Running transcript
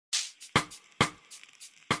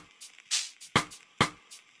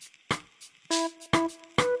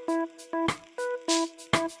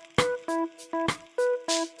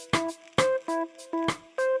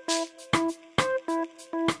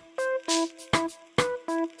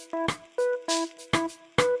That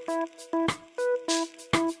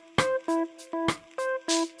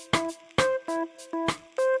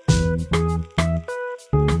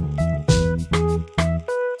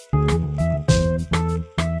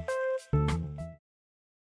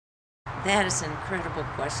is an incredible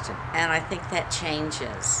question, and I think that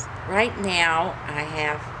changes. Right now, I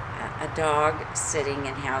have a dog sitting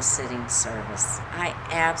in house sitting service. I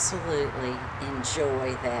absolutely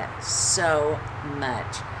enjoy that so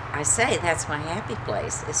much. I say that's my happy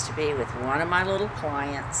place, is to be with one of my little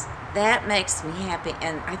clients. That makes me happy,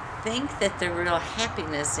 and I think that the real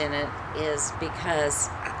happiness in it is because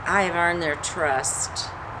I have earned their trust.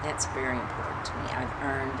 That's very important to me. I've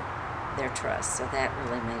earned their trust, so that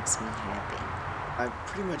really makes me happy. I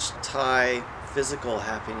pretty much tie physical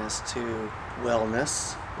happiness to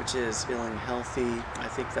wellness, which is feeling healthy. I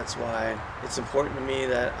think that's why it's important to me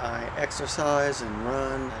that I exercise and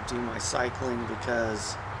run. I do my cycling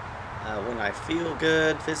because when I feel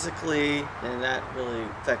good physically, then that really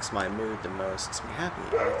affects my mood the most. Makes me happy.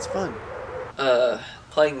 It's fun.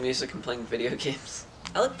 Playing music and playing video games.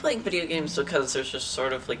 I like playing video games because there's just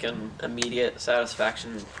sort of like an immediate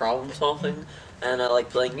satisfaction in problem solving, and I like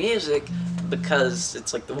playing music because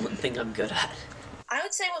it's like the one thing I'm good at. I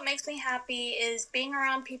would say what makes me happy is being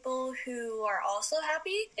around people who are also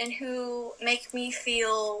happy and who make me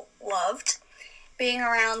feel loved. Being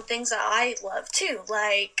around things that I love too,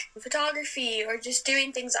 like photography or just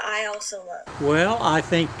doing things I also love. Well, I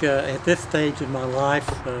think at this stage in my life,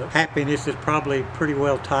 happiness is probably pretty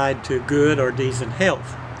well tied to good or decent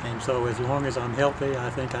health. And so as long as I'm healthy,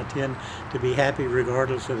 I think I tend to be happy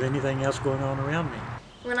regardless of anything else going on around me.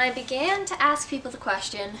 When I began to ask people the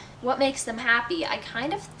question, what makes them happy, I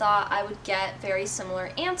kind of thought I would get very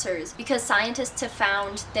similar answers because scientists have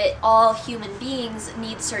found that all human beings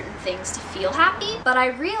need certain things to feel happy, but I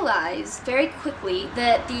realized very quickly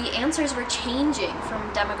that the answers were changing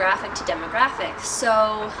from demographic to demographic.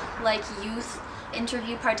 So, like youth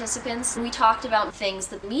interview participants, we talked about things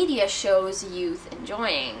that media shows youth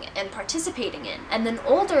enjoying and participating in. And then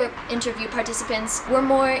older interview participants were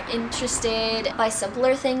more interested by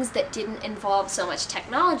simpler things that didn't involve so much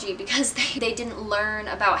technology because they didn't learn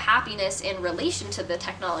about happiness in relation to the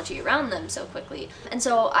technology around them so quickly. And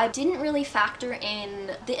so I didn't really factor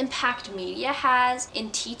in the impact media has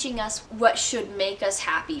in teaching us what should make us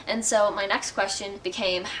happy. And so my next question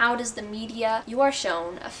became, how does the media you are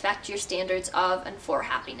shown affect your standards of and for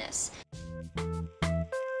happiness?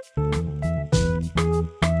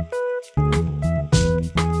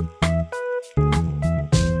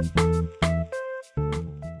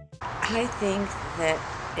 I think that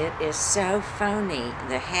it is so phony,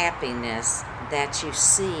 the happiness that you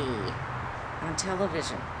see on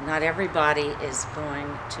television. Not everybody is going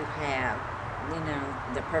to have,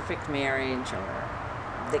 the perfect marriage or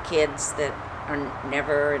the kids that are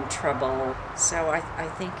never in trouble. So I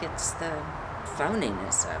think it's the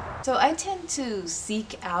phoniness of it. So I tend to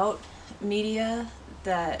seek out media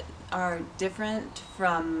that are different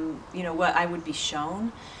from, what I would be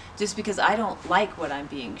shown, just because I don't like what I'm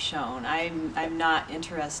being shown. I'm not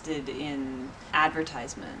interested in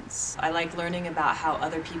advertisements. I like learning about how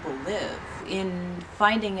other people live. In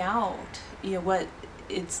finding out, what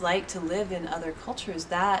it's like to live in other cultures,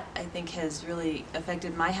 that I think has really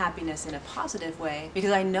affected my happiness in a positive way,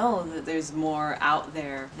 because I know that there's more out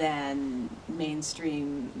there than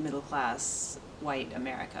mainstream middle class white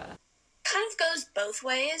America. Kind of goes both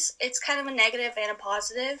ways. It's kind of a negative and a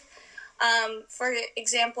positive. For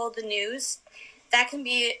example, the news, that can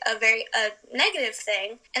be a negative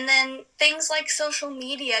thing. And then things like social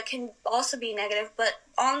media can also be negative, but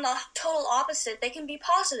on the total opposite, they can be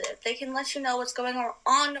positive. They can let you know what's going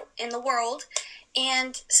on in the world,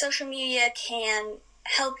 and social media can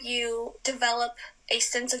help you develop a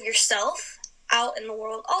sense of yourself out in the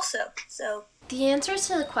world also. So the answers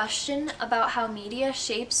to the question about how media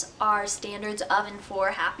shapes our standards of and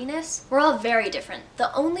for happiness were all very different.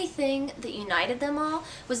 The only thing that united them all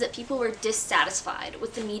was that people were dissatisfied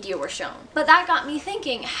with the media we're shown. But that got me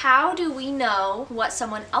thinking, how do we know what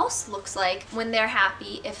someone else looks like when they're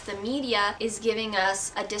happy if the media is giving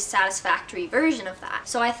us a dissatisfactory version of that?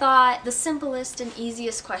 So I thought the simplest and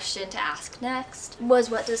easiest question to ask next was,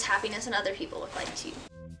 what does happiness in other people look like to you?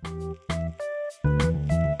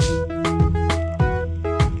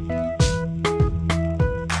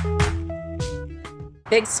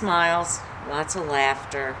 Big smiles, lots of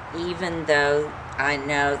laughter, even though I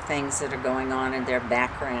know things that are going on in their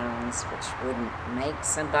backgrounds which wouldn't make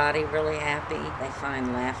somebody really happy. They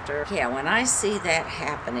find laughter. Yeah, when I see that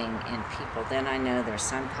happening in people, then I know there's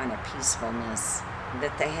some kind of peacefulness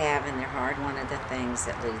that they have in their heart. One of the things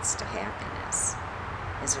that leads to happiness.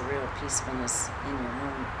 is a real peacefulness in your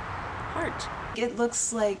own heart. It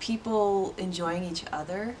looks like people enjoying each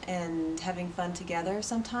other and having fun together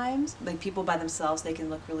sometimes. Like people by themselves, they can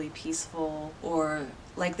look really peaceful or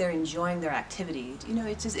like they're enjoying their activity. You know,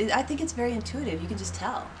 I think it's very intuitive. You can just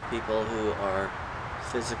tell. People who are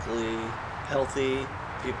physically healthy,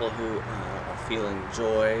 people who are feeling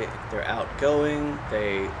joy, they're outgoing,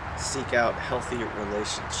 they seek out healthy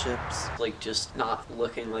relationships. Like just not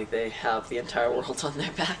looking like they have the entire world on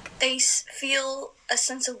their back. They feel a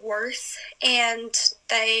sense of worth, and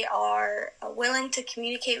they are willing to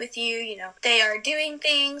communicate with you. You know, they are doing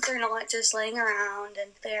things, they're not just laying around,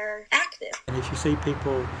 and they're active. And if you see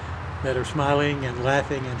people that are smiling and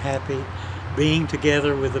laughing and happy, being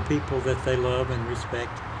together with the people that they love and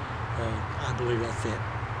respect, I believe that's it.